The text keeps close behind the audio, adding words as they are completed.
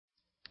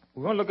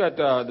We're going to look at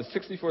the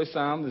 61st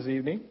Psalm this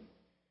evening,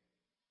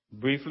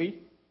 briefly,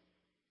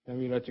 and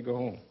we let you go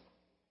home.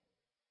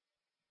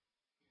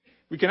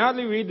 We can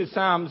hardly read the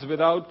Psalms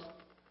without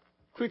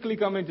quickly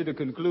coming to the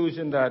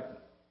conclusion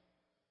that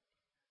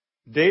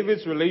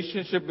David's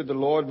relationship with the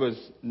Lord was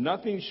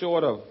nothing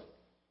short of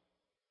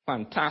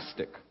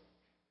fantastic.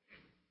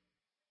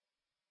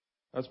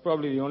 That's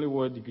probably the only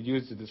word you could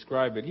use to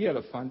describe it. He had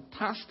a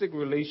fantastic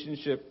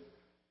relationship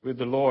with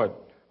the Lord.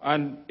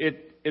 And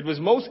it was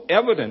most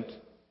evident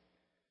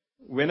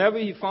whenever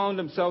he found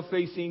himself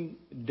facing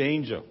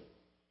danger.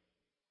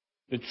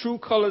 The true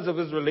colors of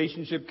his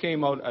relationship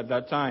came out at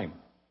that time.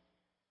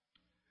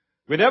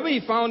 Whenever he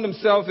found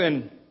himself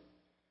in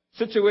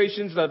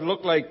situations that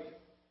looked like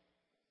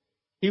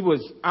he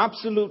was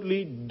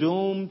absolutely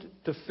doomed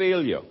to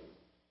failure,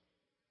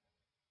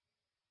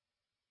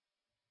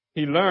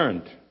 he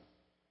learned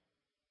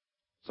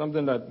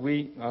something that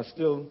we are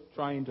still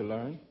trying to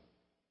learn.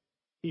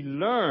 He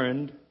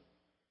learned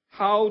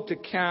how to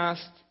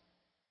cast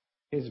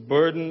his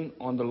burden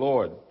on the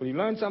Lord. But he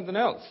learned something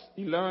else.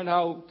 He learned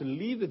how to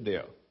leave it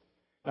there.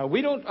 Now,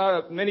 we don't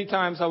many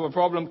times have a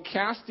problem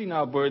casting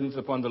our burdens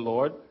upon the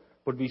Lord,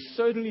 but we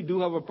certainly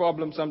do have a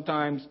problem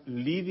sometimes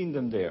leaving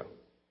them there.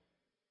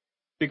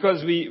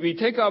 Because we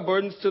take our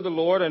burdens to the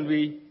Lord and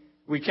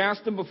we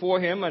cast them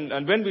before Him,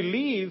 and when we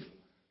leave,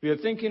 we are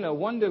thinking, I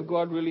wonder if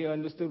God really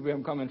understood where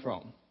I'm coming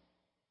from.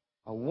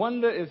 I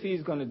wonder if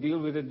He's going to deal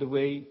with it the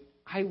way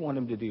I want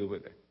Him to deal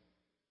with it.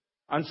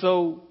 And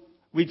so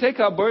we take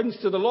our burdens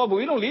to the Lord, but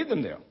we don't leave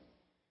them there.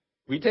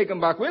 We take them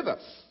back with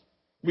us.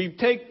 We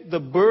take the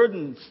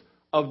burdens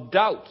of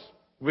doubt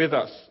with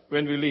us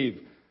when we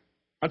leave.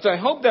 And so I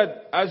hope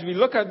that as we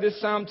look at this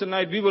psalm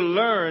tonight, we will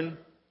learn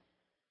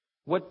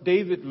what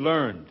David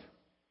learned.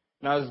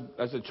 Now,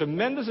 as a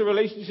tremendous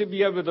relationship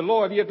he had with the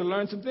Lord, he had to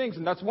learn some things.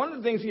 And that's one of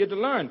the things he had to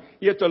learn.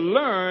 He had to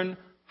learn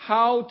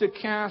how to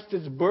cast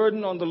his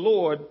burden on the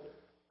Lord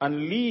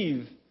and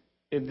leave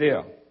it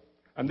there.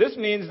 And this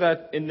means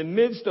that in the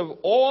midst of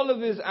all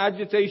of his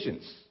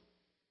agitations,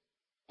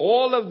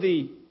 all of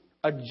the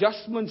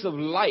adjustments of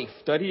life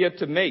that he had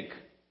to make,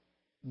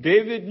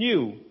 David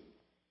knew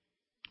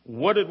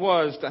what it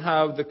was to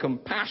have the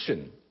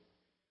compassion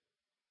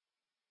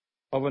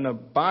of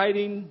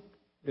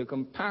the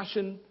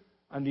compassion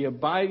and the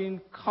abiding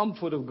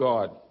comfort of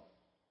God,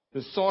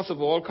 the source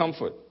of all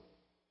comfort.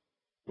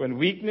 When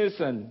weakness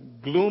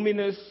and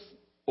gloominess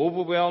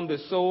overwhelmed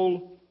his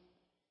soul,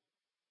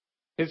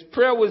 his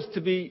prayer was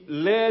to be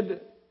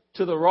led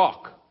to the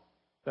rock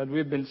that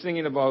we've been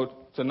singing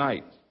about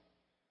tonight.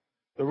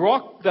 The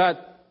rock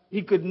that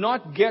he could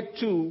not get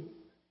to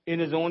in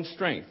his own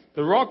strength.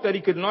 The rock that he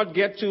could not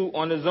get to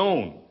on his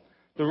own.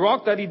 The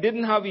rock that he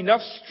didn't have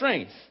enough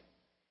strength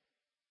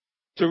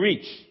to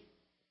reach.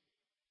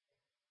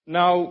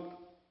 Now,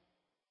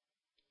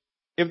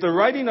 if the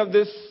writing of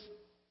this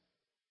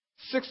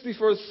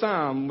 61st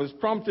Psalm was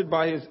prompted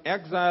by his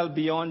exile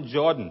beyond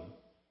Jordan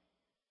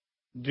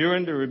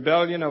during the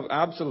rebellion of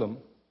Absalom,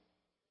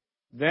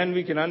 then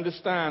we can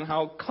understand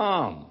how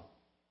calm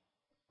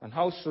and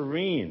how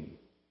serene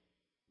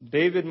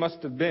David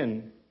must have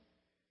been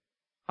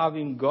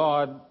having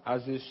God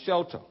as his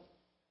shelter.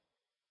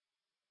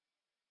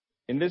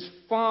 In this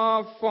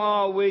far,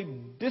 far away,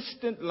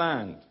 distant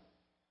land,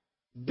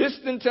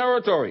 distant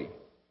territory,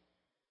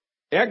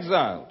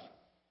 exiled,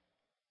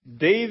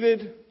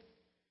 David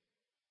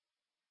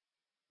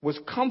was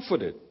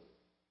comforted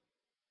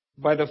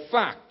by the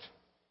fact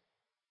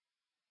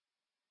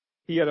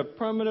he had a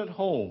permanent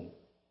home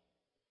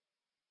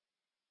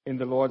in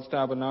the Lord's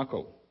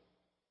tabernacle.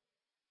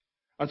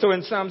 And so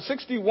in Psalm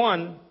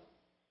 61,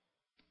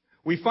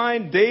 we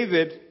find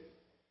David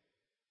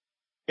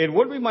in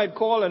what we might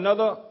call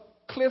another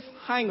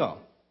cliffhanger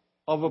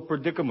of a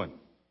predicament,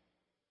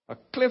 a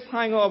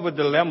cliffhanger of a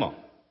dilemma.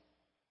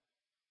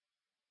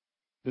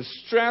 The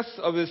stress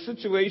of his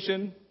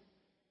situation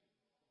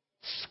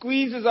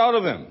squeezes out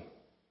of him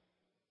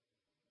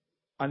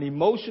an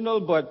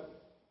emotional, but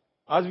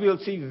as we'll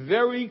see,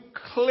 very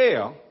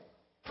clear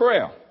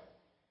prayer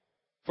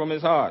from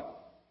his heart.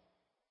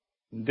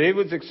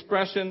 David's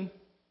expression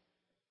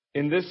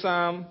in this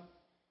psalm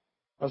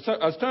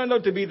has turned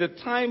out to be the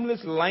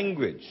timeless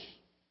language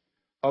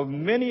of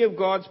many of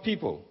God's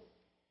people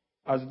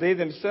as they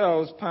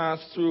themselves pass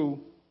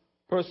through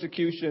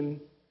persecution,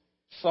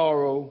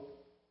 sorrow,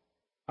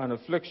 and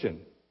affliction,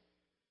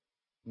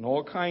 and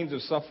all kinds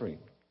of suffering.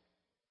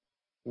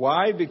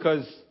 Why?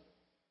 Because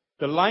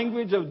the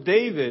language of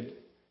David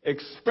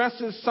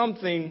expresses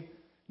something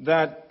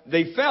that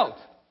they felt,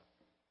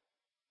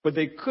 but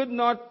they could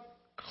not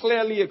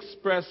clearly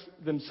express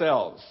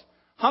themselves.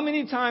 How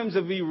many times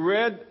have we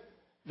read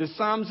the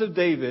Psalms of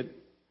David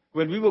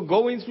when we were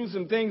going through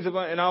some things in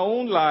our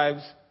own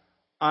lives,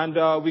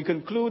 and we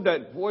conclude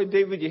that, boy,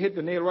 David, you hit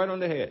the nail right on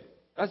the head.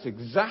 That's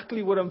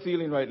exactly what I'm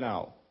feeling right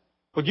now.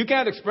 But you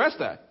can't express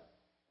that.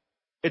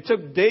 It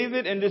took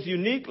David and this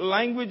unique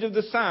language of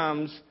the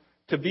Psalms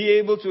to be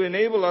able to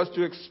enable us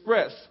to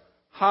express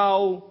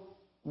how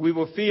we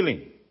were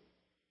feeling.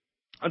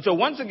 And so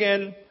once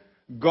again,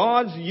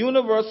 God's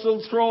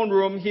universal throne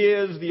room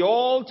hears the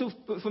all too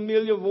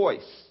familiar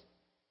voice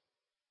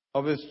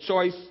of his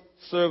choice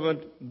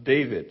servant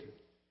David.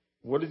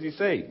 What does he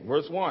say?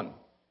 Verse 1.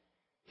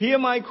 Hear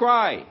my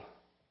cry,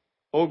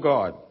 O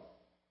God.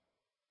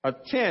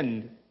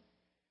 Attend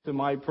to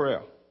my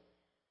prayer.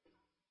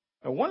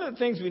 Now, one of the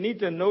things we need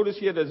to notice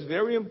here that's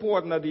very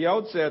important at the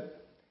outset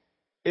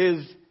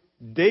is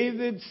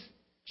David's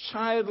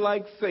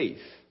childlike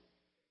faith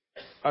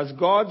as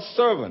God's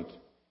servant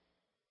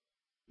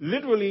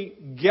literally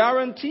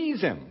guarantees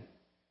him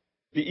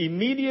the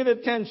immediate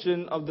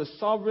attention of the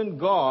sovereign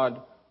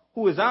God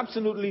who is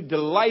absolutely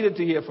delighted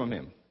to hear from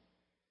him.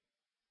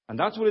 And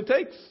that's what it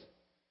takes.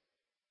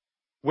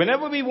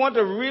 Whenever we want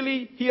to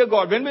really hear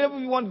God, whenever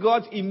we want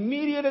God's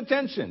immediate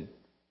attention,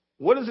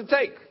 what does it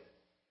take?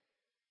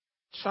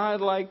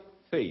 Childlike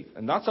faith.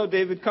 And that's how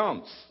David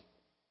comes.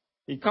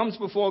 He comes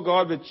before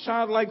God with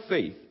childlike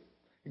faith,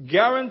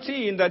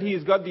 guaranteeing that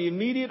he's got the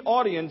immediate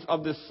audience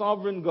of the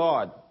sovereign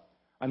God.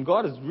 And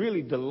God is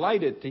really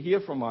delighted to hear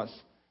from us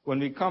when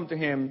we come to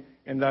him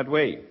in that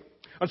way.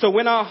 And so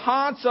when our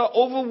hearts are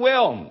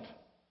overwhelmed,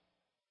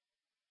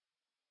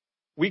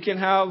 we can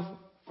have,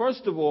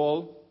 first of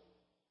all,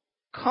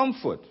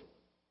 comfort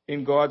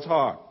in God's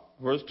heart.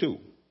 Verse 2.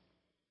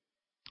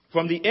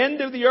 From the end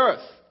of the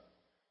earth,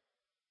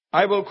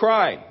 I will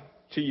cry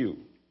to you.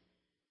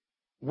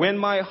 When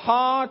my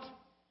heart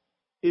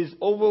is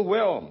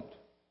overwhelmed.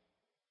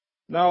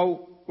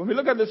 Now, when we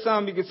look at the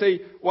psalm, you can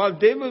say, while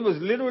David was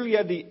literally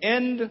at the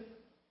end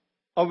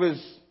of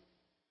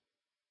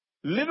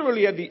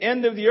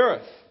the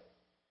earth.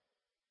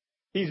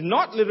 He's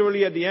not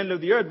literally at the end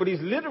of the earth, but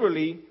he's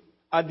literally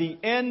at the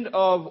end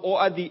of,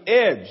 or at the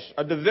edge,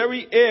 at the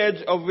very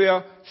edge of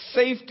where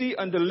safety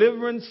and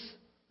deliverance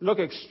look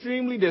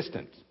extremely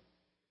distant.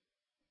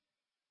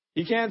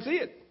 He can't see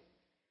it.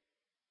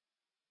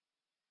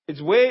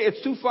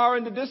 It's too far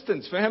in the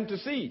distance for him to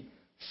see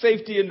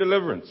safety and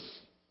deliverance.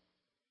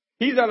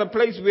 He's at a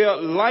place where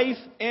life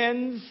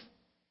ends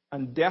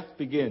and death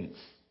begins.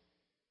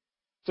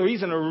 So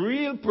he's in a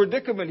real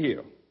predicament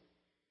here.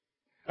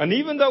 And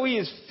even though he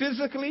is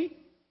physically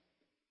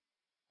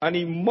and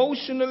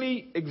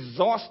emotionally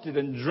exhausted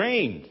and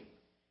drained,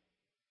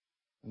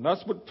 and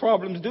that's what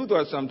problems do to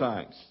us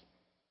sometimes,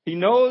 he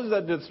knows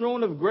that the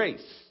throne of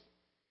grace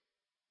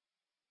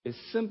is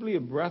simply a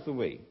breath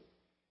away.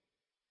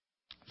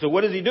 So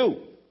what does he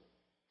do?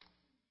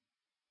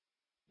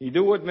 He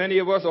do what many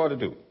of us ought to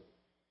do.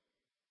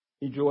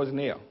 He draws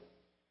near.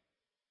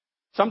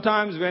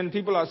 Sometimes when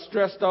people are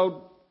stressed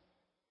out,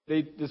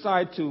 they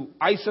decide to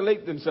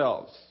isolate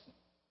themselves,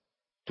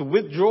 to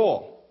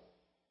withdraw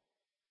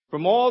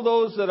from all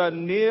those that are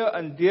near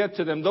and dear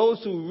to them,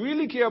 those who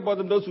really care about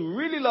them, those who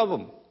really love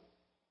them.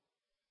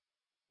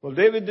 Well,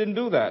 David didn't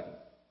do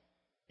that.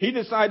 He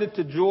decided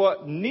to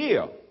draw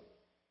near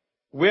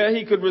where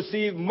he could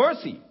receive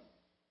mercy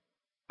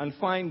and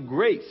find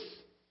grace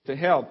to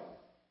help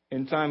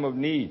in time of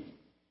need.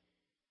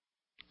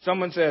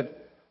 Someone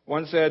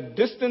once said,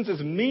 distance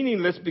is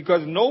meaningless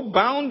because no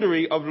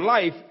boundary of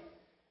life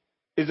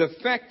is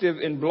effective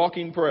in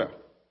blocking prayer.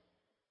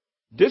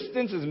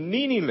 Distance is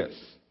meaningless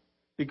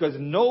because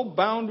no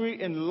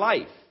boundary in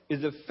life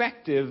is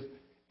effective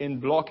in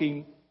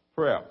blocking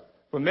prayer.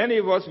 For many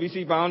of us, we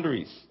see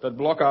boundaries that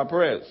block our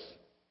prayers.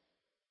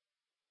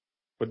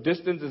 But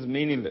distance is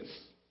meaningless.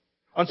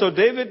 And so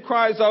David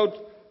cries out,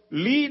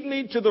 lead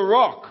me to the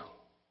rock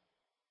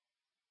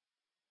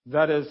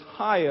that is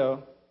higher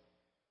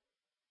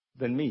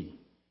than me.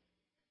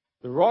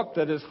 The rock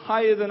that is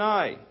higher than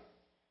I.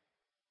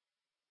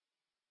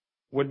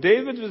 What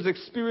David was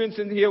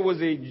experiencing here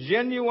was a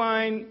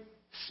genuine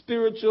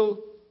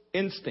spiritual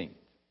instinct.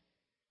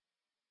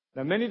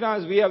 Now, many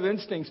times we have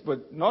instincts,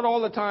 but not all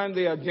the time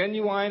they are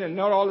genuine and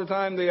not all the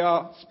time they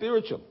are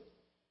spiritual.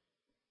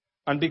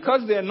 And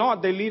because they're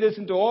not, they lead us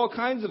into all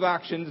kinds of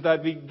actions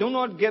that we do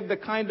not get the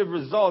kind of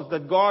results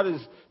that God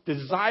is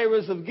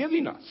desirous of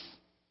giving us.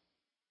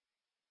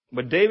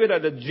 But David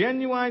had a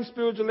genuine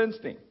spiritual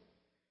instinct.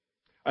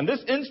 And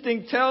this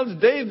instinct tells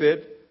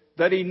David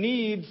that he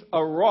needs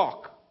a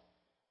rock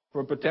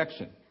for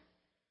protection.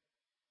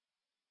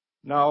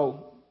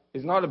 Now,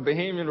 it's not a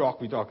Bahamian rock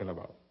we're talking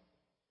about.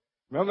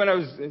 Remember when I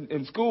was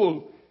in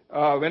school,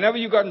 whenever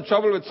you got in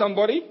trouble with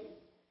somebody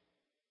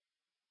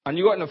and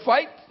you got in a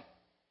fight,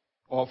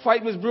 or a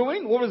fight was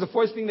brewing, what was the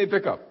first thing they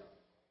pick up?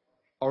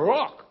 A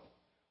rock.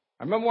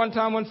 I remember one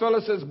time one fellow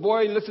says,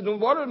 boy, listen, don't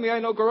bother me, I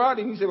know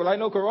karate. He said, well, I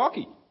know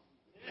karate.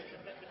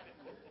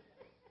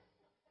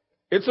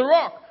 It's a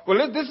rock.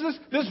 Well,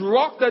 this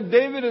rock that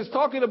David is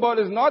talking about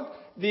is not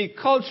the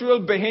cultural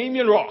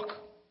Bahamian rock.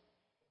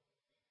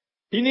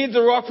 He needs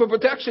a rock for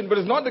protection, but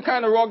it's not the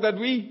kind of rock that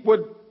we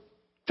would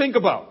think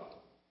about.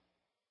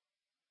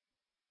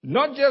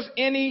 Not just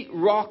any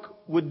rock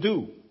would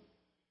do.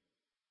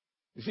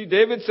 You see,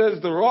 David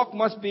says the rock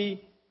must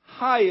be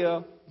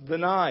higher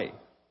than I.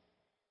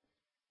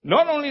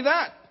 Not only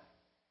that,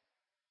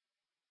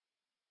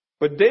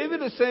 but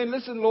David is saying,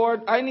 listen,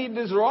 Lord, I need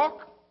this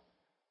rock.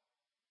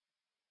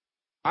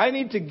 I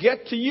need to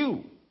get to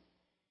you.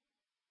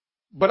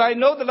 But I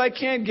know that I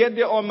can't get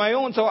there on my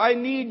own, so I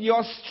need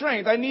your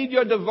strength. I need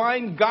your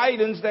divine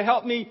guidance to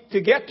help me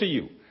to get to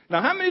you.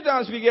 Now, how many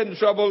times we get in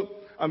trouble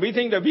and we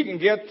think that we can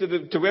get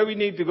to where we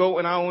need to go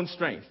in our own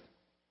strength?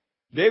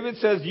 David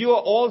says, you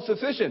are all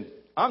sufficient.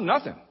 I'm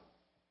nothing.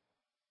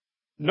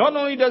 Not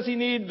only does he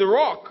need the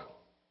rock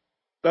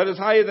that is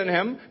higher than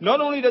him,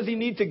 not only does he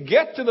need to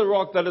get to the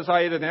rock that is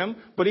higher than him,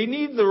 but he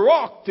needs the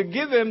rock to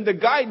give him the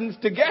guidance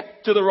to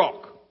get to the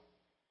rock.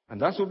 And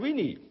that's what we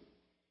need.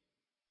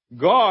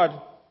 God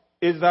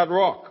is that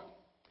rock.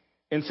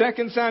 In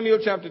 2 Samuel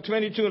chapter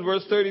 22 and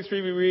verse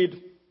 33 we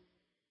read,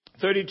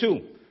 we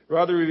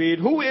read,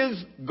 who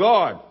is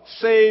God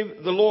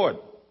save the Lord?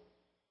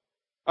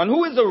 And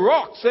who is the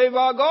rock save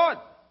our God?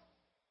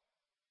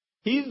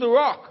 He's the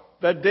rock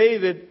that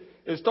David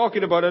is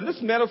talking about. And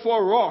this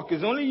metaphor rock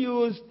is only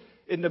used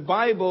in the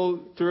Bible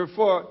to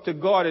refer to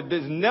God. It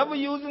is never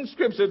used in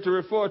Scripture to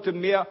refer to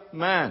mere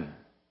man.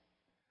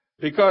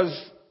 Because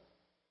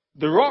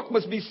the rock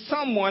must be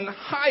someone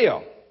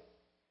higher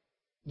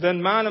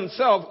than man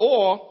himself,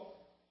 or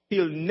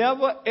he'll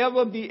never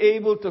ever be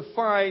able to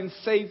find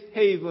safe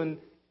haven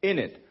in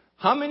it.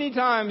 How many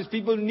times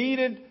people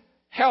needed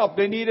help,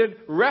 they needed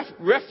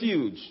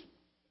refuge,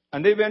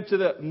 and they went to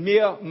the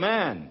mere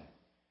man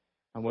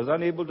and was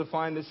unable to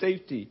find the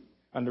safety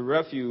and the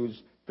refuge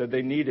that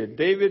they needed.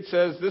 David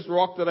says, this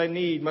rock that I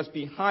need must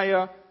be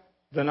higher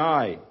than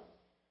I.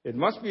 It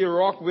must be a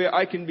rock where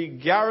I can be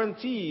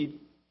guaranteed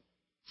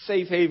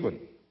safe haven.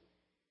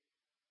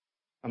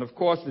 And of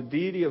course, the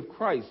deity of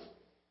Christ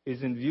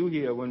is in view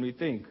here when we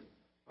think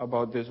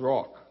about this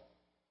rock.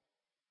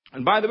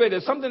 And by the way,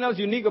 there's something else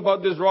unique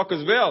about this rock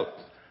as well.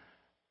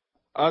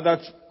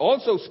 That's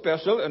also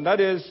special, and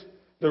that is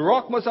the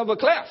rock must have a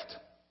cleft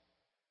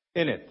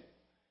in it.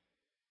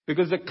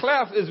 Because the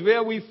cleft is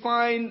where we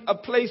find a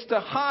place to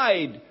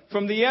hide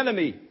from the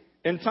enemy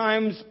in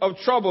times of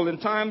trouble, in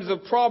times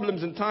of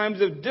problems, in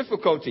times of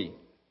difficulty.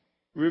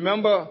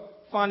 Remember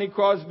Fanny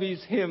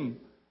Crosby's hymn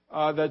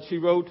that she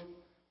wrote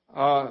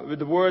with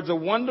the words, a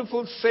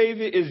wonderful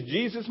Savior is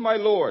Jesus my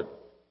Lord,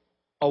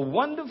 a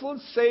wonderful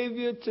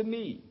Savior to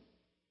me.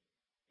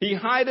 He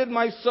hideth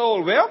my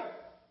soul, where?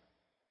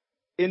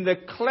 In the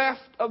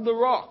cleft of the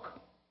rock,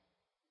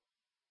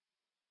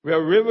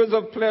 where rivers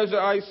of pleasure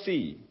I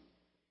see.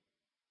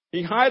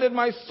 He hideth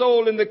my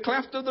soul in the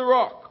cleft of the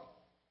rock,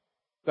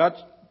 that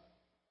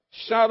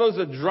shadows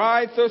a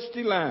dry,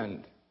 thirsty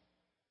land.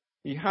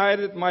 He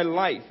hideth my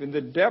life in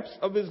the depths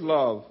of his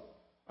love,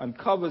 and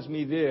covers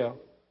me there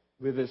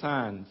with his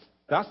hands.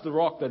 That's the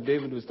rock that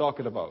David was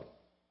talking about.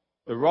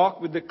 The rock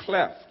with the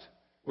cleft,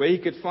 where he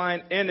could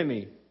find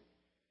enemy,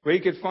 where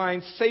he could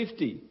find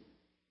safety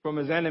from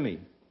his enemy.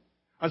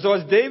 And so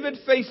as David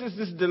faces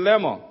this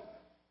dilemma,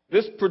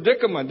 this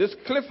predicament, this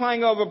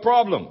cliffhanger of a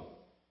problem,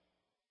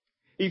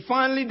 he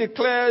finally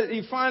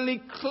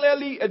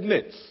clearly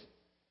admits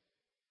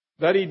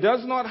that he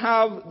does not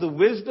have the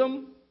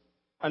wisdom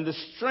and the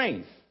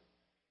strength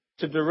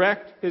to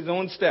direct his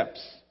own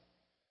steps.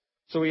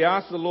 So he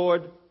asks the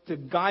Lord to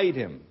guide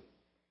him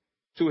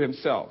to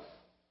himself.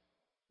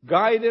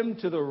 Guide him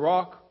to the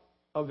rock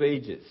of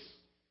ages.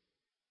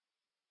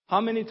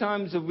 How many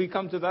times have we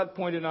come to that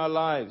point in our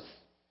lives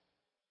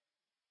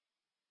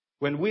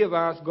when we have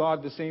asked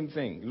God the same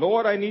thing?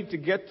 Lord, I need to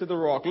get to the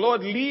rock.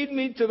 Lord, lead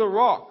me to the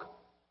rock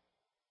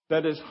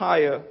that is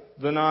higher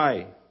than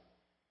I.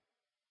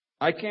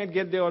 I can't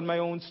get there on my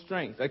own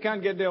strength. I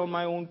can't get there on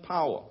my own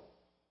power.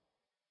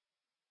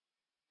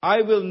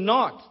 I will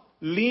not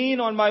lean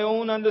on my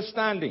own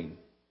understanding.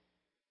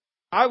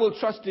 I will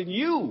trust in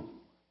you,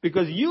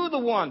 because you're the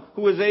one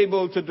who is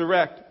able to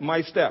direct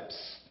my steps.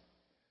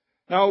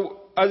 Now,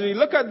 as we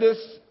look at this,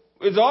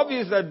 it's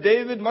obvious that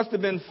David must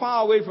have been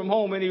far away from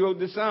home when he wrote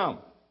this psalm.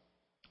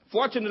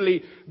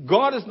 Fortunately,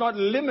 God is not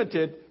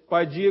limited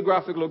by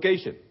geographic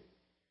location.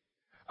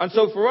 And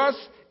so for us,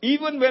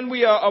 even when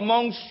we are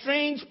among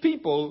strange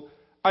people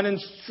and in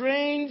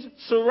strange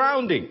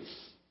surroundings,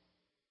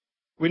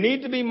 we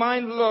need to be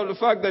mindful of the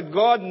fact that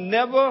God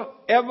never,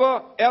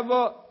 ever,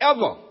 ever,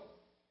 ever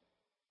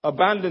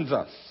abandons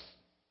us.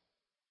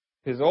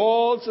 His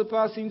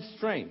all-surpassing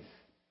strength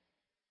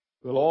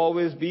will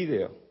always be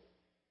there.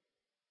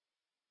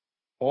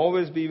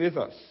 Always be with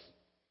us.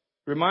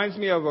 Reminds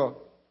me of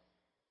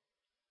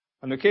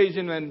an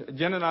occasion when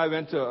Jen and I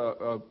went to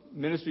a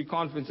ministry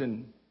conference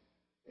in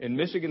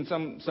Michigan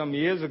some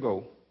years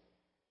ago.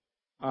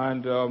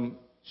 And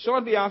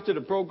shortly after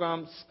the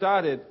program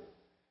started,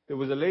 there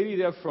was a lady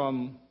there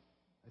from,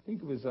 I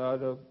think it was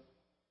either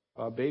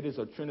Barbados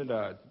or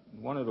Trinidad,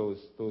 one of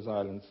those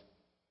islands.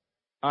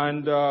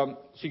 And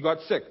she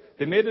got sick.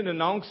 They made an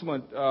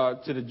announcement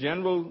to the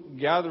general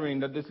gathering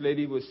that this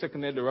lady was sick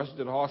and they had to rush her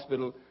to the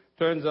hospital.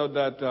 Turns out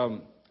that her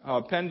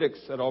appendix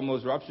had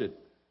almost ruptured,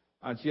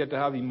 and she had to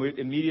have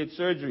immediate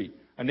surgery.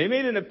 And they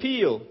made an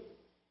appeal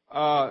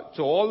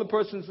to all the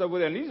persons that were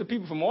there. And these are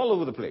people from all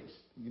over the place.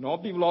 You know,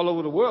 people all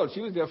over the world.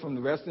 She was there from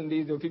the West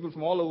Indies. There were people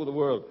from all over the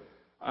world.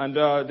 And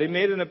they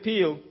made an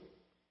appeal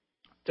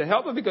to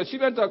help her because she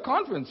went to a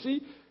conference.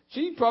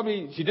 She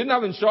didn't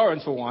have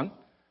insurance for one.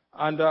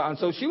 And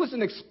so she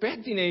wasn't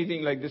expecting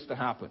anything like this to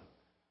happen.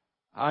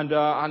 And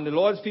the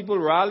Lord's people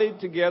rallied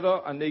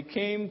together and they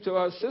came to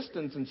her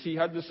assistance, and she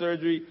had the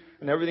surgery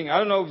and everything. I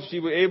don't know if she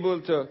was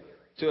able to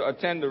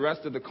attend the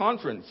rest of the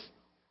conference.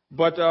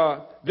 But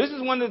this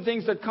is one of the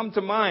things that come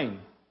to mind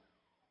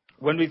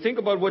when we think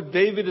about what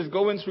David is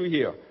going through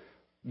here.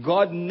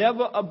 God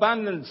never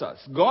abandons us.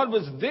 God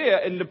was there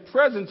in the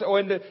presence or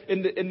in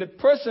the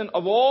person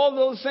of all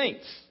those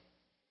saints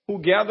who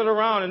gathered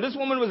around. And this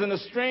woman was in a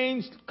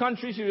strange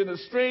country. She was in a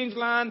strange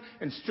land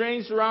and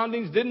strange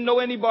surroundings, didn't know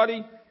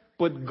anybody.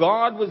 But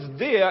God was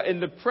there in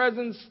the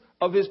presence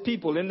of his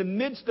people, in the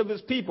midst of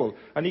his people.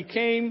 And he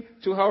came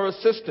to her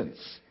assistance.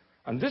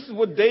 And this is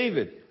what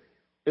David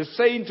is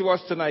saying to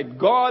us tonight.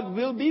 God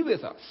will be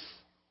with us.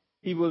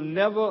 He will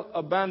never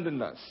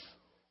abandon us.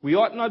 We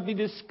ought not be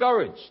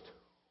discouraged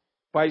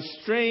by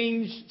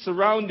strange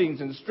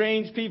surroundings and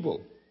strange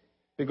people,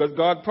 because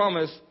God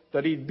promised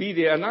that he'd be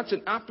there. And that's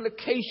an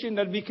application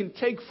that we can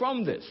take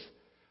from this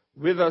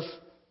with us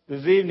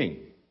this evening.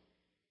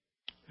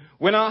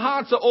 When our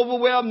hearts are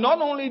overwhelmed,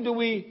 not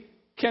only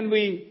can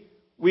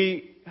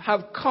we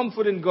have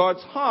comfort in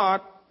God's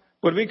heart,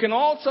 but we can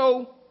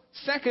also,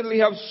 secondly,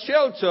 have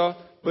shelter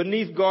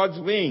beneath God's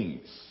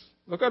wings.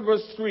 Look at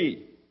verse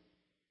 3.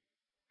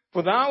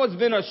 For thou hast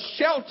been a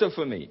shelter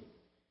for me,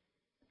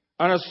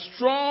 and a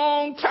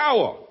strong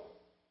tower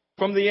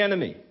from the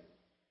enemy.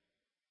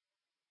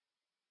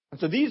 And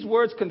so these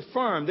words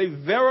confirm, they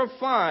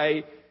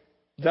verify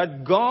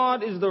that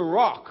God is the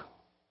rock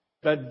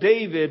that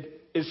David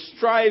is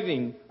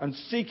striving and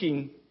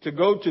seeking to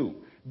go to.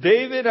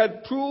 David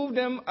had proved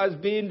him as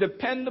being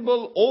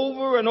dependable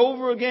over and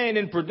over again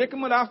in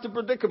predicament after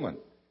predicament,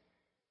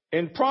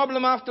 in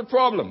problem after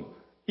problem.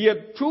 He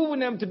had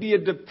proven him to be a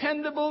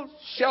dependable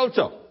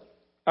shelter,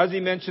 as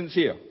he mentions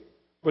here.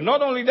 But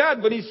not only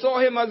that, but he saw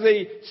him as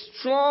a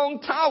strong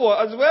tower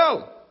as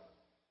well,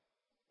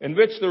 in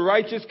which the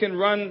righteous can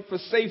run for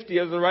safety.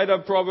 As the writer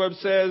of Proverbs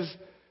says,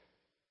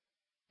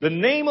 the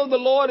name of the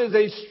Lord is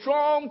a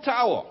strong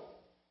tower.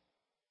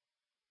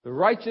 The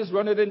righteous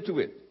run it into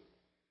it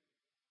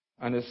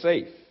and is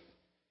safe.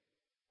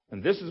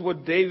 And this is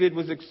what David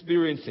was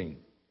experiencing.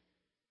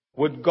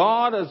 What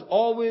God has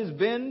always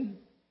been,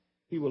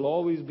 he will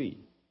always be.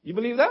 You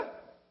believe that?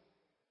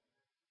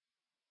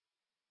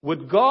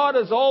 What God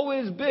has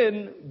always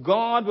been,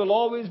 God will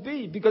always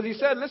be. Because he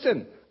said,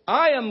 listen,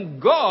 I am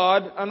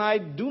God and I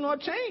do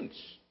not change.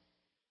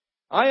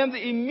 I am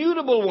the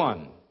immutable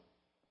one.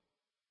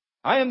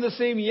 I am the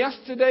same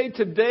yesterday,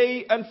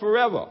 today, and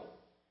forever.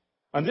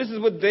 And this is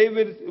what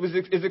David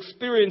is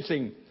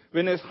experiencing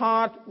when his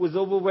heart was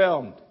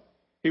overwhelmed.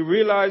 He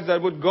realized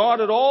that what God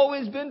had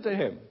always been to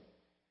him,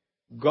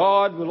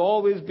 God will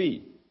always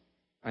be.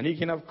 And he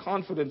can have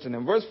confidence in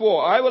him. Verse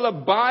 4, I will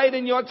abide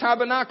in your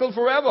tabernacle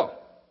forever.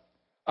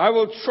 I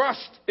will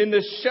trust in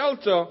the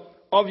shelter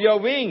of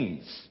your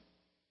wings.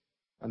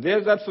 And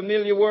there's that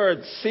familiar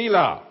word,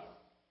 Selah.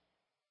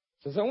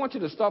 Says, I want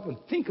you to stop and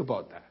think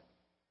about that.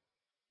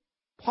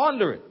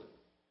 Ponder it.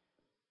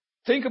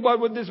 Think about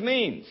what this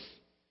means.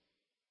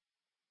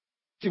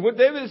 See, what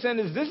David is saying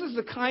is this is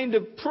the kind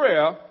of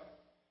prayer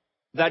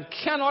that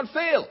cannot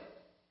fail.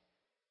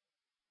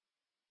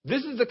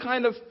 This is the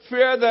kind of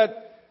prayer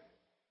that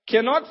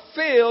cannot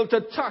fail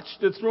to touch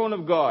the throne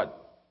of God.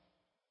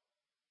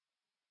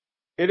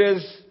 It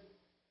is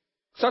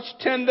such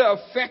tender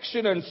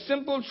affection and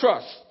simple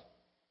trust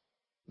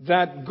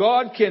that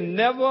God can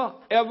never,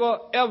 ever,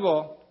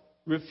 ever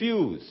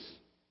refuse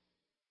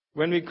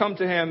when we come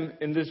to him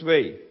in this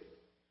way.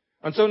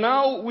 And so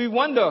now we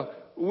wonder,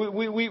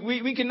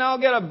 we can now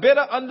get a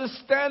better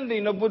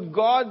understanding of what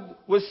God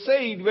was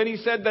saying when he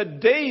said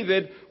that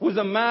David was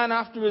a man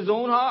after his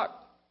own heart.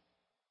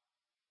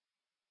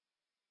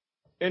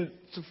 In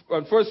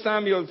 1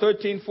 Samuel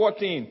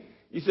 13:14,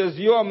 he says,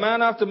 you are a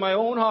man after my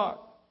own heart.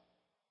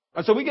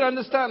 And so we can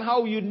understand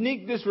how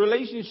unique this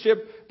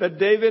relationship that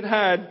David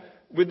had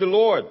with the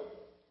Lord.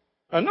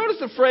 And notice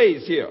the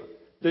phrase here,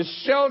 the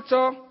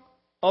shelter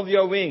of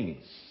your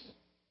wings.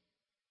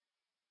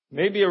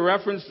 Maybe a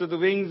reference to the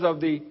wings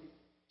of the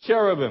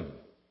cherubim,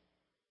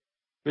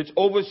 which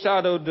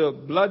overshadowed the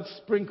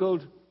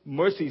blood-sprinkled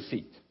mercy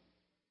seat.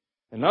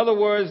 In other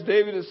words,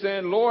 David is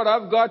saying, Lord,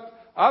 I've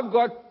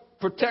got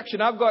protection,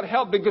 I've got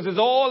help, because it's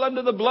all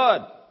under the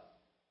blood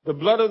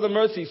of the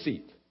mercy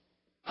seat.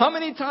 How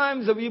many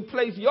times have you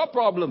placed your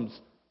problems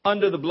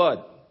under the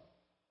blood?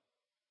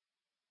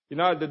 You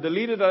know, the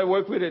leader that I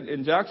work with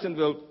in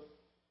Jacksonville,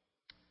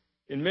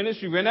 in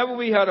ministry, whenever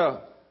we had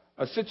a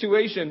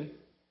situation,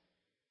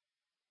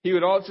 he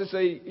would always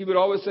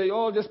say,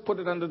 oh, just put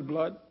it under the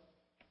blood.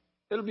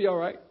 It'll be all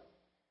right.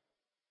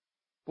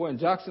 Boy, in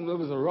Jacksonville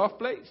was a rough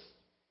place.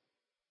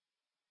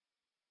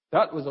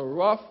 That was a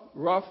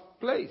rough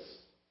place.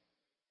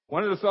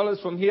 One of the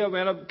fellows from here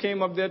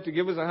came up there to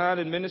give us a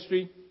hand in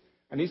ministry.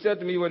 And he said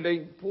to me one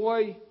day,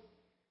 boy,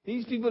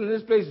 these people in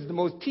this place is the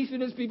most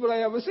teeth-in-this people I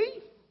ever see.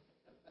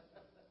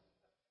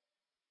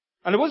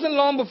 And it wasn't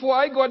long before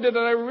I got there that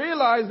I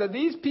realized that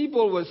these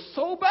people were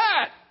so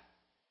bad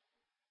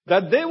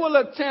that they will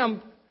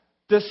attempt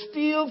to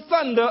steal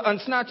thunder and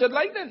snatch at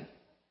lightning.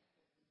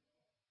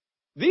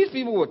 These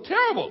people were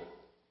terrible.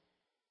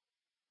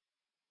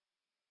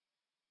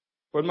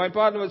 But my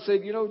partner would say,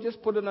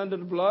 just put it under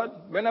the blood.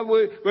 When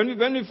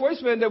we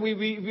first went there,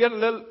 we had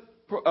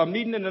a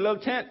meeting in a little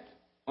tent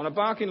on a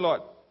parking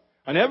lot.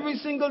 And every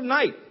single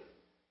night,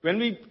 when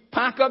we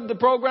pack up the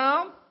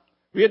program,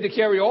 we had to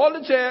carry all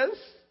the chairs,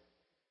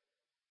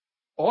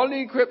 all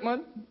the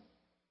equipment,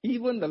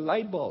 even the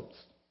light bulbs.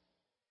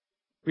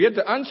 We had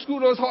to unscrew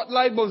those hot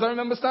light bulbs. I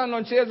remember standing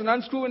on chairs and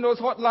unscrewing those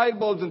hot light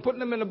bulbs and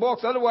putting them in the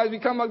box. Otherwise, we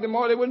come back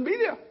tomorrow, they wouldn't be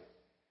there.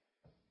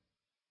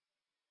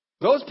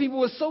 Those people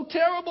were so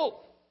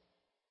terrible.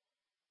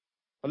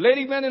 A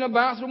lady went in a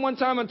bathroom one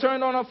time and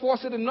turned on her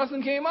faucet and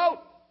nothing came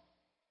out.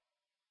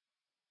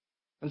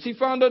 And she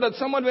found out that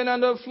someone went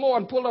under the floor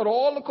and pulled out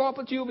all the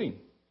copper tubing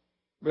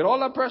with all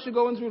that pressure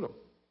going through them.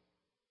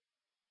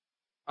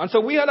 And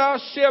so we had our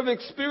share of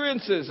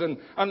experiences. And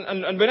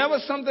whenever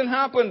something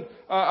happened,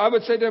 I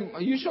would say to him,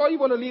 are you sure you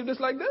want to leave this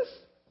like this?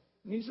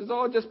 And he says,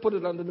 oh, just put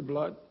it under the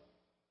blood.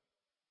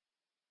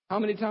 How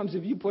many times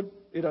have you put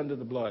it under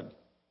the blood?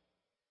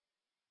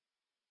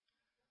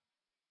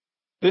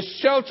 The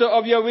shelter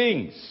of your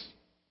wings.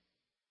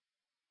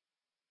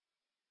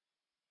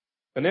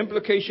 An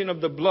implication of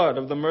the blood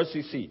of the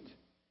mercy seat.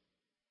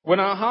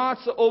 When our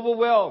hearts are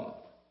overwhelmed,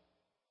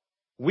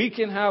 we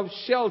can have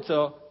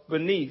shelter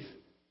beneath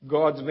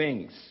God's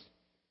wings.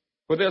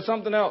 But there's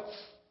something else.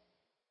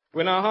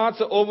 When our hearts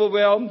are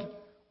overwhelmed,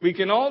 we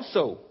can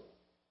also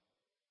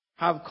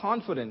have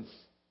confidence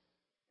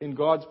in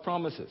God's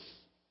promises.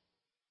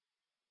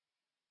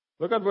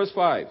 Look at verse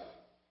 5.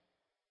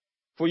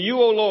 For you,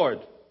 O Lord,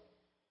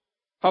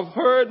 have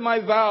heard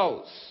my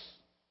vows.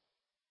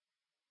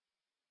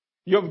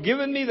 You have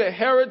given me the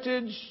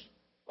heritage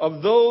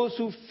of those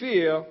who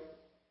fear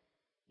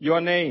your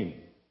name.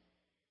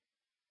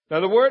 Now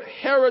the word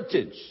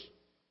heritage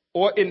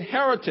or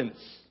inheritance,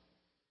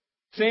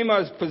 same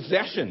as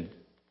possession,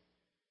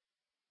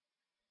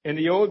 in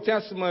the Old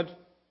Testament,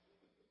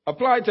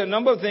 applied to a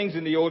number of things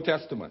in the Old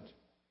Testament.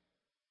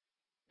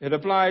 It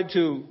applied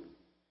to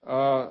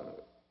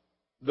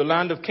the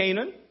land of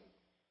Canaan.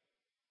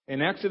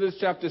 In Exodus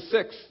chapter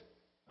 6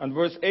 and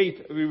verse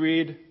 8, we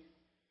read,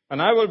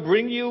 and I will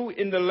bring you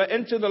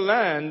into the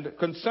land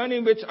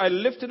concerning which I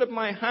lifted up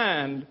my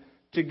hand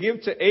to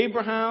give to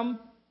Abraham,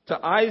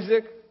 to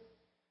Isaac,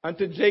 and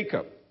to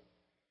Jacob.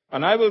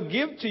 And I will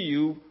give to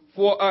you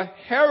for a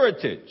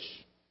heritage.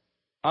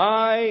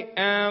 I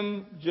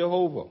am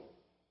Jehovah.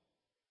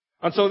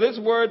 And so this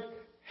word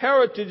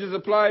heritage is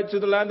applied to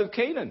the land of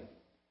Canaan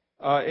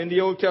in the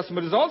Old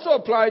Testament. It's also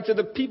applied to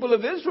the people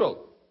of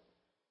Israel,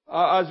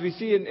 as we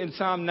see in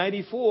Psalm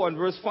 94 and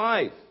verse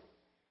 5,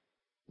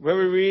 where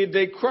we read,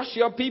 they crush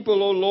your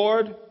people, O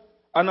Lord,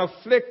 and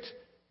afflict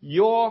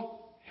your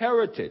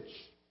heritage.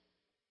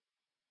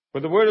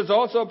 But the word is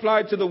also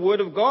applied to the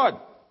word of God,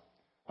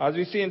 as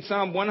we see in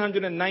Psalm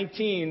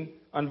 119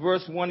 and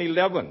verse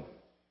 111.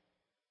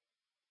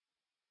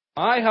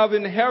 I have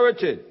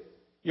inherited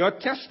your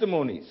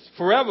testimonies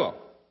forever,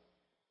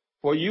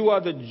 for you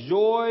are the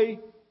joy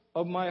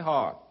of my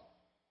heart.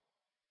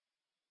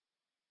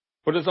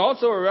 But it's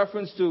also a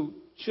reference to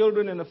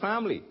children in the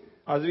family,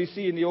 as we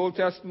see in the Old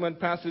Testament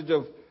passage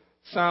of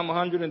Psalm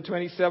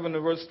 127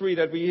 and verse 3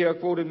 that we hear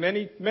quoted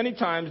many, many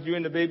times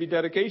during the baby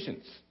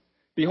dedications.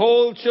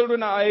 Behold,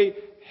 children are a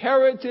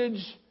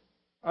heritage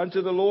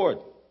unto the Lord,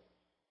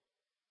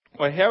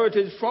 or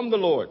heritage from the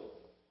Lord.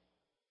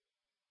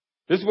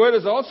 This word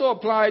is also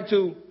applied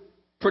to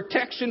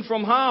protection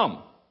from harm,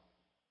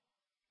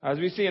 as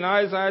we see in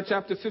Isaiah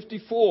chapter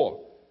 54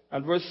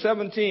 and verse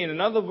 17,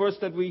 another verse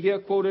that we hear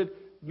quoted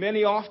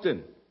many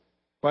often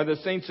by the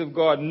saints of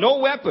God. No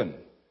weapon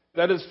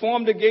that is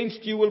formed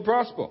against you will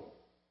prosper.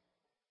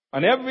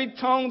 And every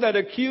tongue that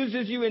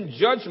accuses you in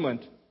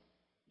judgment,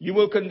 you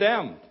will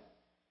condemn.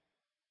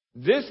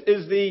 This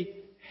is the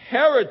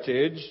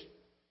heritage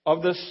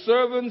of the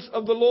servants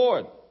of the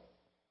Lord,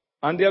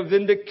 and their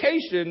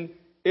vindication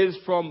is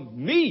from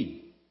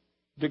me,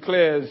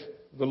 declares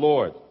the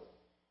Lord.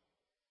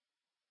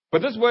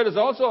 But this word is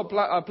also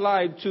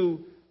applied to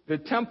the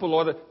temple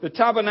or the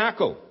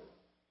tabernacle,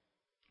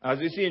 as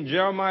we see in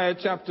Jeremiah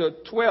chapter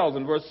 12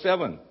 and verse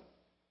 7.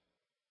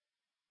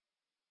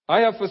 I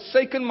have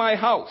forsaken my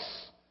house.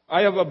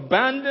 I have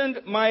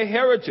abandoned my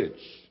heritage.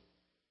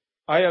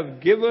 I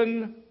have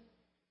given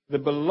the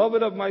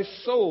beloved of my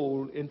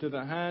soul into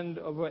the hand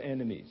of her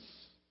enemies.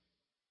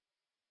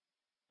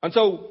 And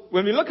so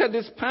when we look at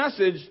this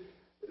passage,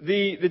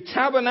 the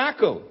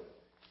tabernacle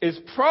is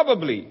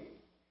probably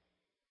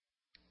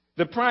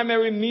the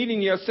primary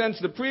meaning here, since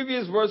the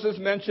previous verses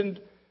mentioned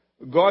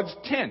God's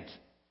tent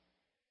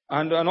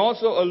and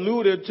also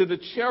alluded to the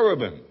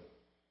cherubim.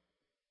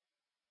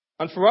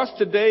 And for us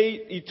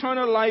today,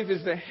 eternal life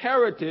is the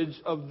heritage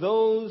of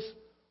those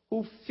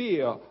who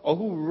fear or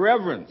who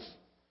reverence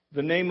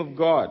the name of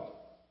God.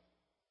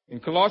 In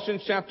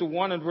Colossians chapter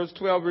 1 and verse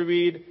 12 we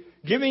read,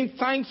 giving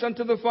thanks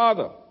unto the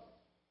Father,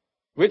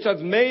 which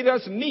has made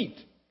us meet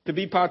to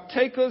be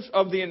partakers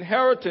of the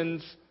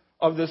inheritance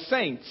of the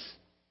saints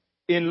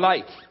in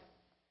life.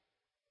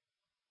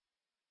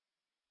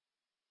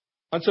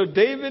 And so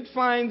David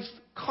finds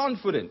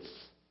confidence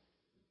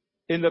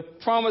in the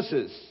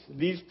promises,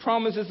 these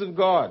promises of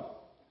God,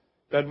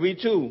 that we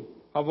too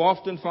have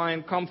often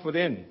find comfort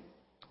in.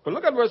 But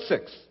look at verse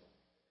 6.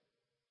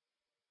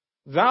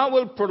 Thou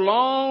wilt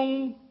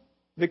prolong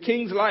the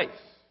king's life,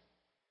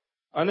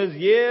 and his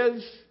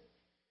years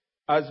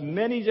as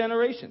many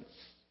generations.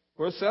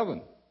 Verse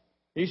 7.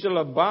 He shall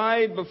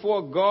abide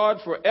before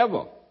God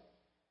forever.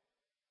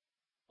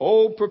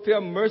 O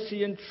prepare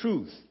mercy and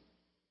truth,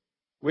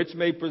 which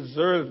may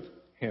preserve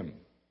him.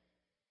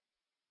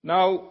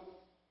 Now,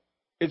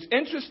 it's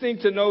interesting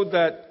to note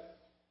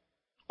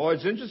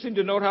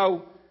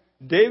how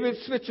David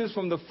switches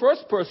from the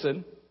first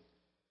person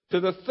to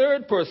the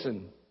third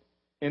person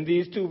in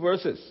these two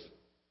verses.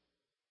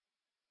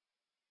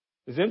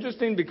 It's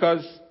interesting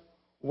because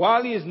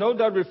while he is no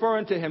doubt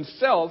referring to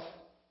himself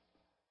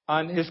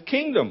and his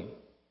kingdom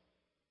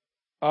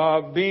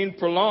being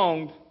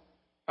prolonged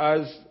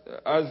as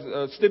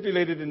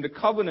stipulated in the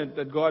covenant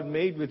that God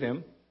made with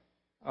him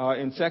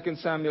in 2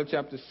 Samuel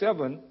chapter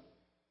 7,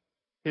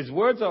 his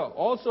words are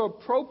also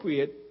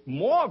appropriate,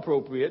 more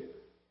appropriate,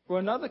 for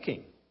another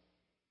king.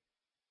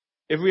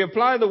 If we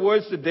apply the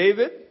words to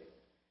David,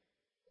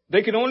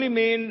 they can only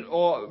mean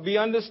or be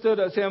understood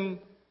as him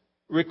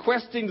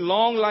requesting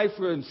long life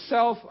for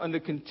himself and the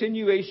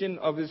continuation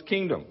of his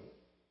kingdom.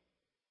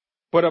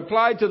 But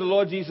applied to the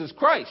Lord Jesus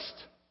Christ,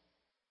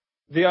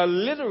 they are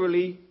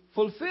literally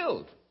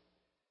fulfilled.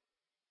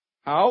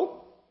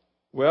 How?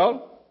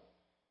 Well,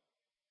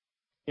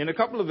 in a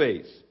couple of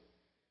ways.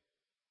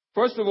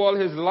 First of all,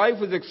 his life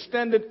was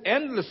extended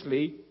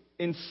endlessly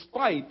in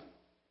spite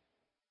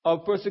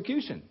of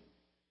persecution.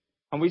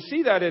 And we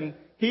see that in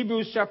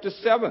Hebrews chapter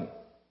 7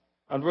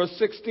 and verse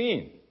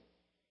 16,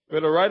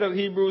 where the writer of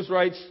Hebrews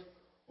writes,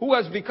 who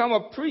has become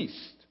a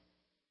priest,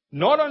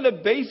 not on the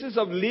basis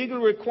of legal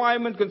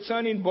requirement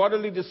concerning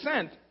bodily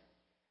descent,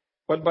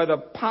 but by the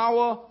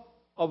power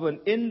of an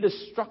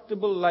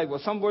indestructible life, or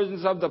some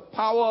versions of the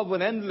power of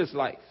an endless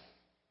life.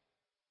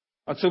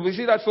 And so we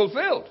see that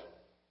fulfilled.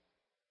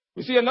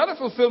 We see another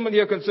fulfillment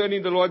here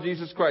concerning the Lord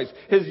Jesus Christ.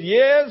 His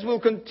years will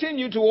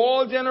continue to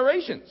all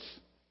generations.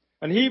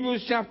 And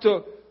Hebrews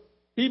chapter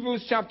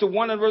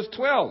 1 and verse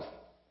 12.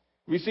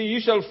 We see, you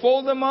shall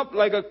fold them up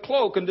like a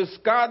cloak and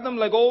discard them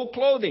like old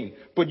clothing.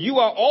 But you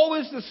are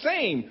always the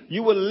same.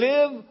 You will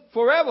live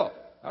forever.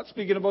 That's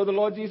speaking about the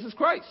Lord Jesus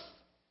Christ.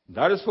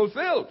 That is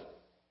fulfilled.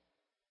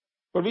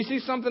 But we see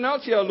something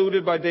else here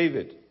alluded by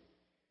David.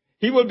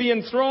 He will be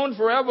enthroned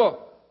forever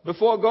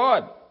before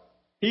God.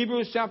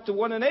 Hebrews chapter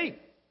 1 and 8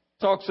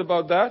 talks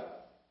about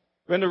that.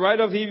 When the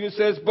writer of Hebrews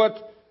says, but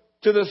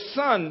to the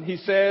Son, he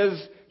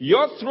says,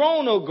 your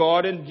throne, O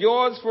God,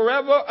 endures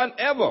forever and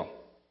ever.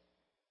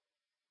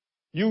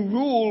 You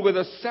rule with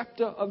a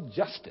scepter of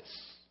justice.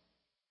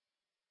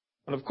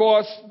 And of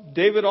course,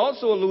 David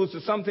also alludes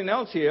to something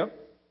else here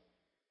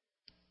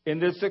in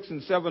this 6th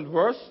and 7th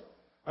verse,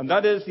 and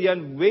that is the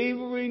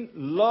unwavering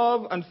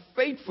love and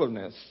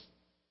faithfulness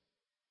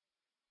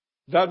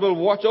that will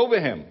watch over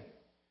him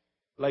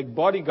like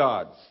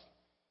bodyguards.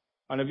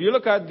 And if you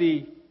look at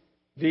the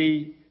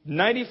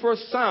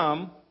 91st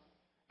Psalm,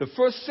 the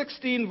first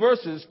 16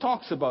 verses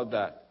talks about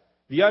that.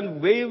 The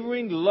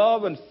unwavering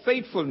love and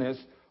faithfulness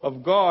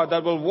of God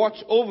that will watch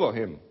over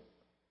him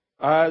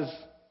as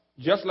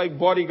just like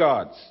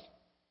bodyguards.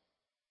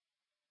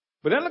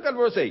 But then look at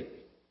verse 8.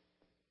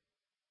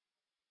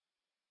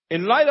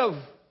 In light of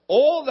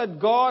all that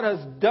God has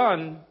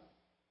done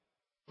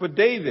for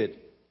David,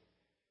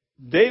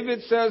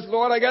 David says,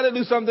 Lord, I got to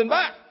do something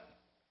back.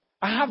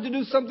 I have to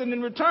do something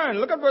in return.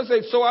 Look at verse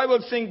 8. So I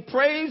will sing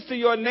praise to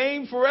your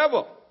name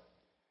forever,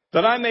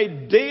 that I may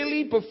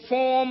daily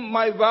perform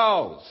my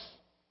vows.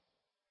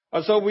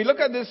 And so we look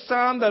at this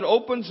psalm that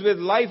opens with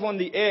life on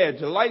the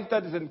edge, a life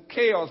that is in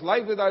chaos,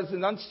 life that is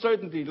in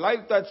uncertainty,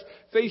 life that's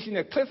facing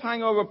a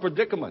cliffhanger of a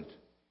predicament.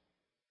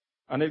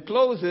 And it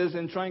closes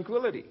in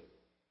tranquility,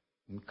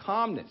 in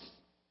calmness,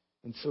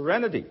 in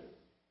serenity.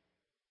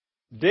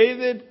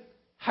 David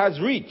has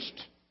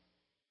reached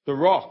the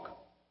rock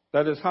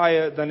that is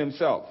higher than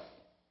himself,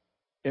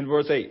 in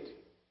verse 8.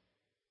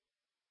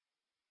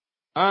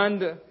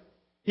 And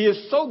he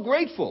is so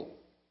grateful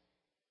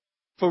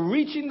for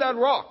reaching that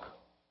rock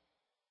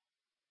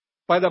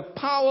by the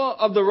power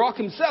of the rock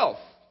himself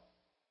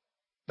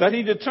that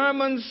he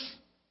determines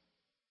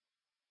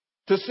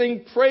to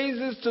sing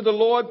praises to the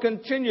Lord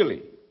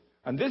continually.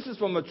 And this is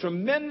from a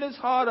tremendous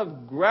heart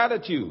of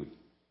gratitude.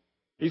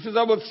 He says,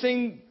 I will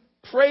sing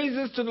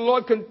praises to the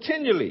Lord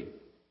continually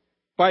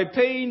by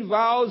paying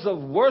vows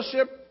of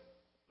worship,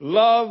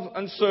 love,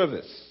 and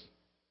service.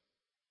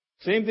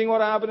 Same thing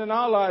what happened in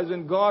our lives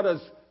when God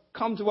has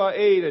come to our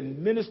aid and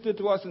ministered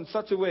to us in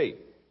such a way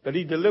that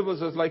he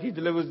delivers us like he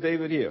delivers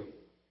David here.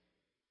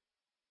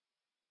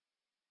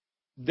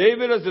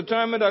 David has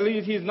determined at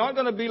least he's not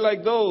going to be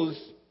like those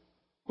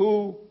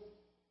who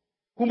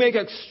make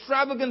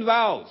extravagant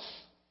vows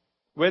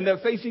when they're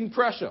facing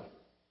pressure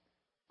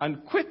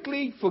and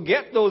quickly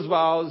forget those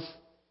vows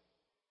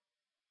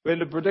when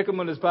the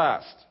predicament is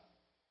past.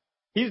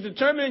 He's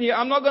determining here,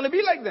 I'm not going to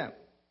be like them.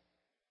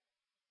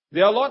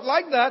 They're a lot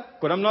like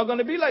that, but I'm not going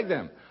to be like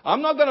them.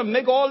 I'm not going to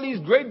make all these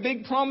great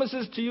big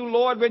promises to you,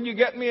 Lord, when you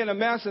get me in a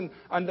mess and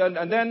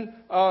then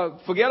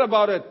forget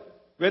about it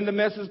when the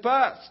mess is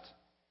past.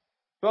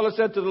 A fellow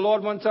said to the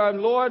Lord one time,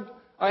 Lord,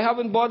 I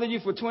haven't bothered you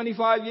for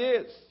 25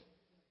 years.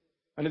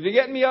 And if you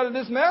get me out of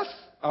this mess,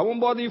 I won't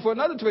bother you for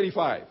another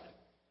 25.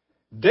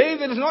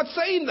 David is not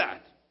saying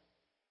that.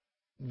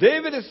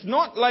 David is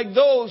not like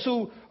those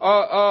who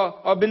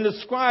have been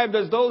described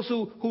as those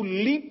who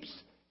leaps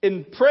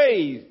in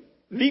prayer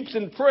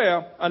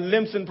and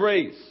limps in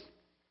praise.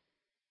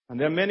 And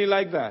there are many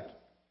like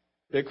that.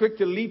 They're quick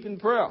to leap in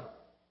prayer.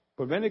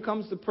 But when it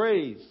comes to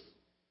praise,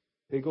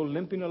 they go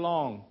limping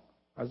along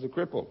as a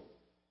cripple.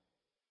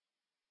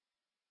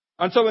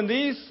 And so in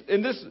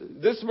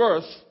this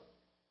verse,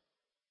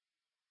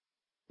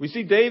 we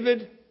see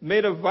David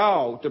made a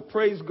vow to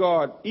praise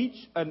God each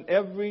and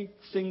every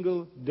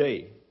single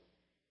day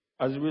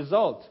as a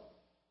result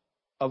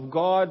of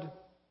God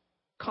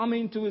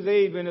coming to his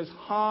aid when his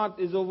heart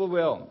is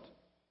overwhelmed.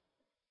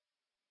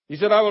 He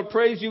said, I will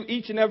praise you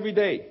each and every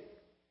day.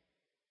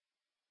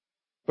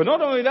 But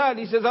not only that,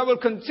 he says, I will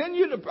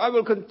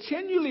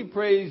continually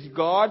praise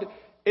God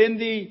in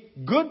the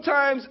good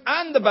times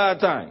and the bad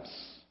times.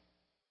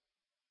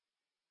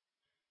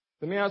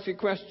 Let me ask you a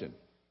question.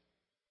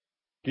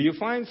 Do you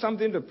find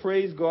something to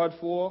praise God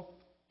for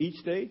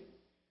each day?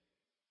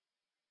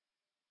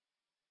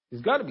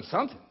 There's got to be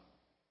something.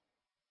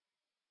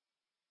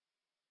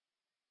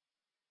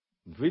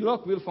 If we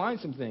look, we'll find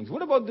some things.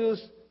 What about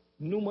those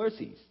new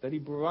mercies that he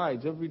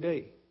provides every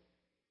day?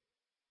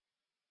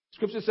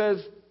 Scripture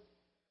says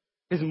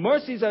his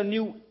mercies are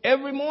new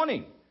every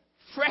morning.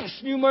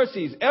 Fresh new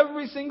mercies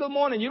every single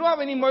morning. You don't have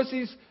any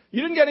mercies.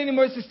 You didn't get any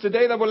mercies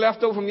today that were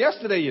left over from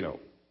yesterday, you know.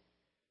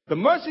 The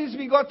mercies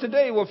we got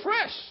today were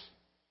fresh.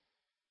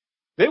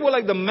 They were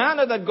like the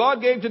manna that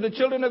God gave to the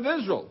children of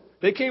Israel.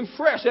 They came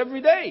fresh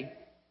every day.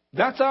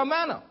 That's our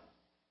manna.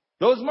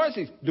 Those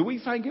mercies. Do we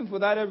thank him for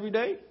that every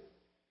day?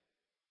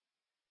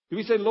 Do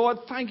we say, Lord,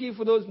 thank you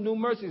for those new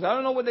mercies? I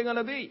don't know what they're going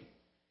to be,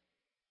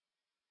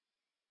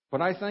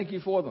 but I thank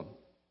you for them.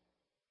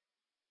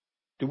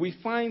 Do we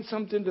find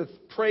something to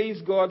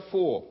praise God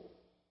for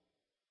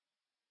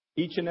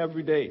each and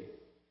every day?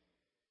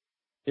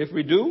 If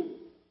we do,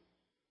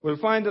 we'll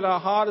find that our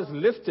heart is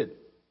lifted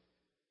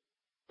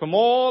from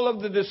all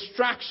of the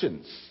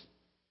distractions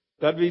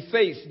that we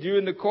face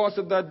during the course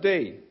of that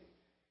day,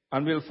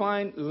 and we'll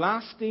find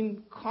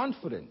lasting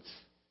confidence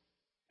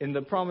in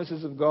the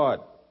promises of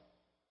God.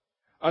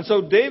 And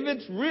so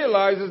David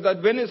realizes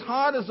that when his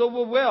heart is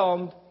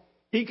overwhelmed,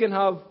 he can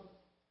have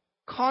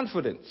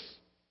confidence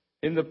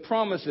in the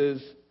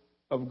promises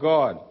of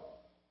God.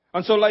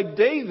 And so like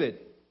David,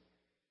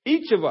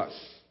 each of us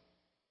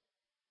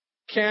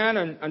can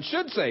and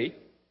should say,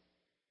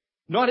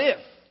 not if,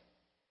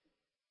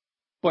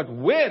 but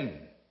when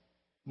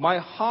my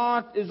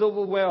heart is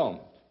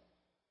overwhelmed,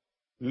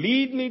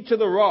 lead me to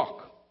the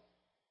rock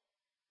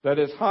that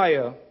is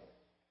higher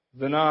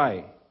than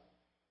I.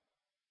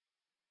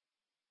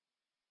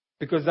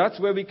 Because that's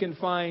where we can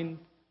find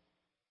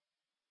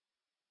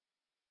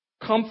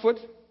comfort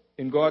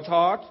in God's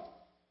heart.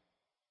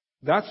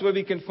 That's where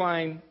we can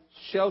find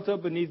shelter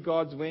beneath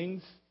God's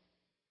wings.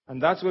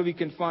 And that's where we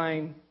can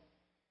find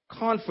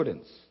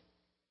confidence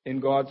in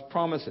God's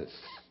promises.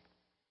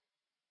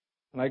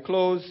 And I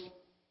close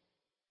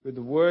with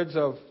the words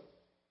of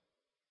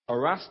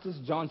Erastus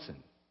Johnson,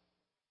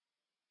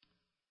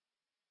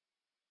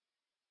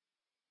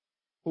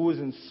 who was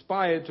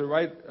inspired to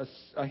write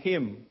a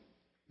hymn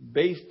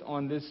based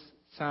on this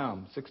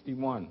Psalm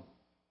 61.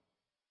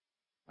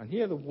 And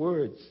here are the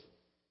words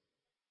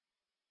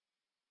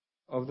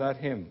of that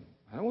hymn.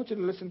 I want you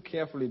to listen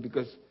carefully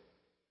because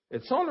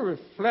it sort of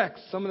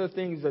reflects some of the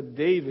things that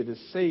David is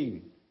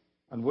saying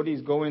and what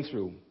he's going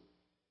through.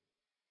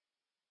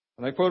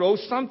 And I quote, "Oh,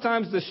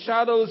 sometimes the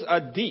shadows are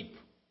deep,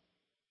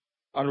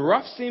 and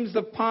rough seems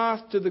the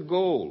path to the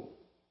goal.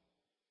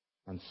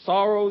 And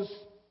sorrows,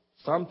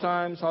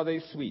 sometimes how they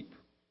sweep,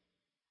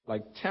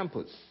 like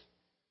tempests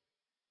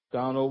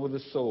down over the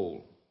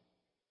soul."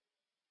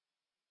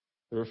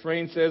 The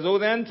refrain says, "Oh,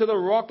 then to the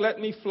rock let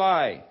me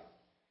fly,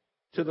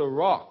 to the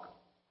rock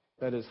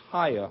that is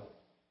higher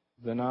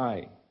than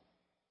I.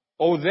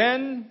 Oh,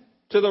 then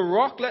to the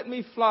rock let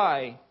me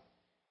fly,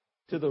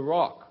 to the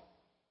rock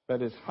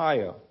that is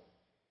higher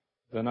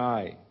than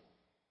I."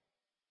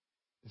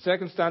 The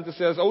second stanza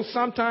says, "Oh,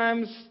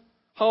 sometimes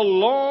how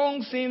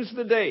long seems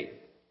the day,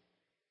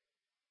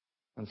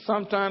 and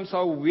sometimes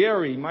how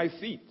weary my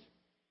feet.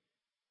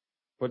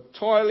 But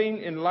toiling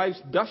in life's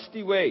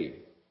dusty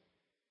way,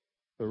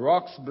 the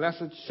rock's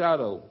blessed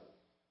shadow,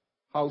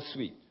 how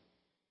sweet.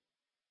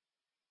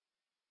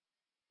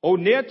 Oh,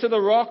 near to the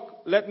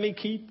rock let me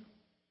keep,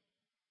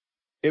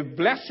 if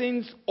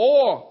blessings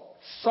or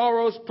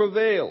sorrows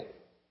prevail,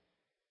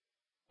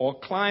 or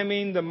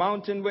climbing the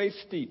mountain way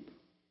steep,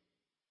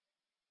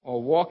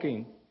 or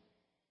walking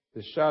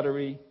the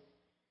shadowy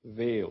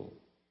vale.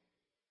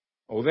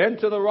 Oh, then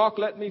to the rock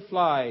let me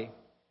fly,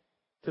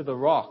 to the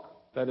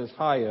rock that is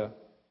higher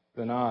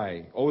than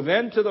I. Oh,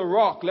 then to the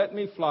rock let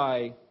me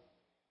fly,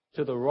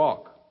 to the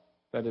rock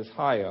that is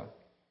higher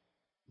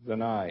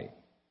than I.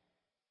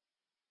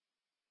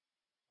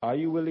 Are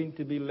you willing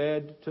to be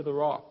led to the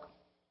rock?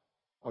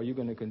 Or are you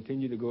going to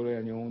continue to go there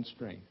in your own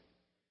strength?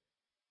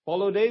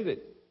 Follow David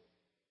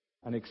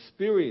and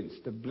experience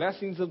the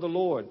blessings of the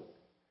Lord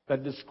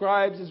that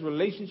describes his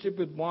relationship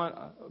with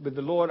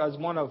the Lord as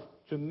one of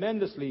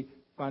tremendously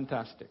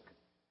fantastic.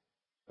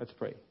 Let's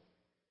pray.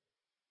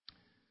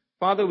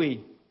 Father,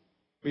 we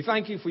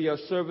thank you for your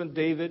servant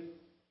David,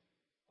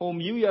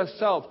 whom you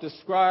yourself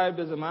described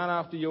as a man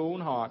after your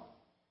own heart,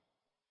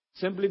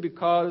 simply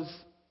because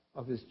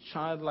of his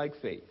childlike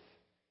faith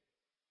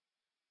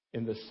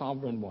in the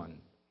Sovereign One,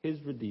 his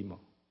Redeemer.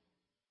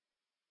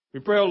 We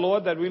pray, O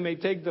Lord, that we may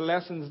take the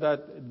lessons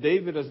that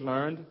David has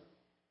learned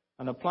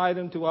and apply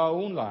them to our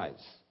own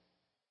lives,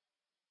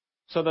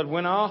 so that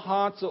when our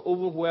hearts are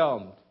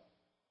overwhelmed,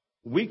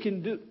 we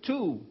can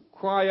too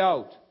cry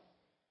out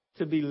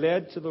to be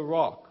led to the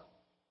rock,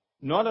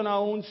 not in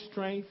our own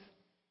strength,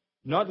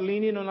 not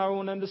leaning on our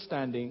own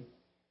understanding,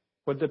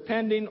 but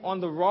depending on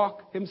the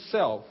rock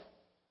himself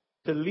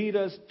to lead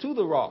us to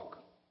the rock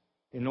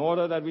in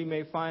order that we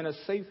may find a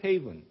safe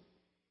haven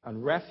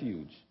and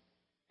refuge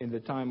in the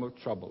time of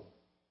trouble.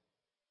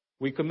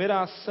 We commit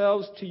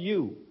ourselves to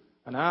you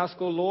and ask,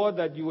 O Lord,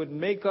 that you would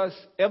make us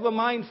ever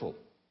mindful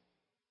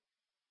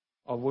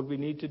of what we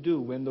need to do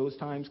when those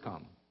times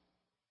come.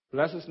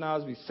 Bless us now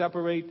as we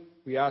separate.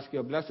 We ask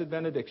your blessed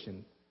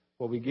benediction,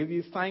 for we give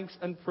you thanks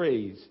and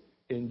praise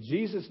in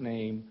Jesus'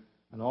 name.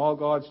 And all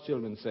God's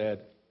children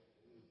said,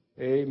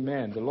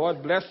 Amen. The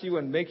Lord bless you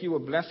and make you a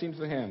blessing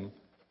for him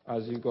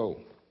as you go.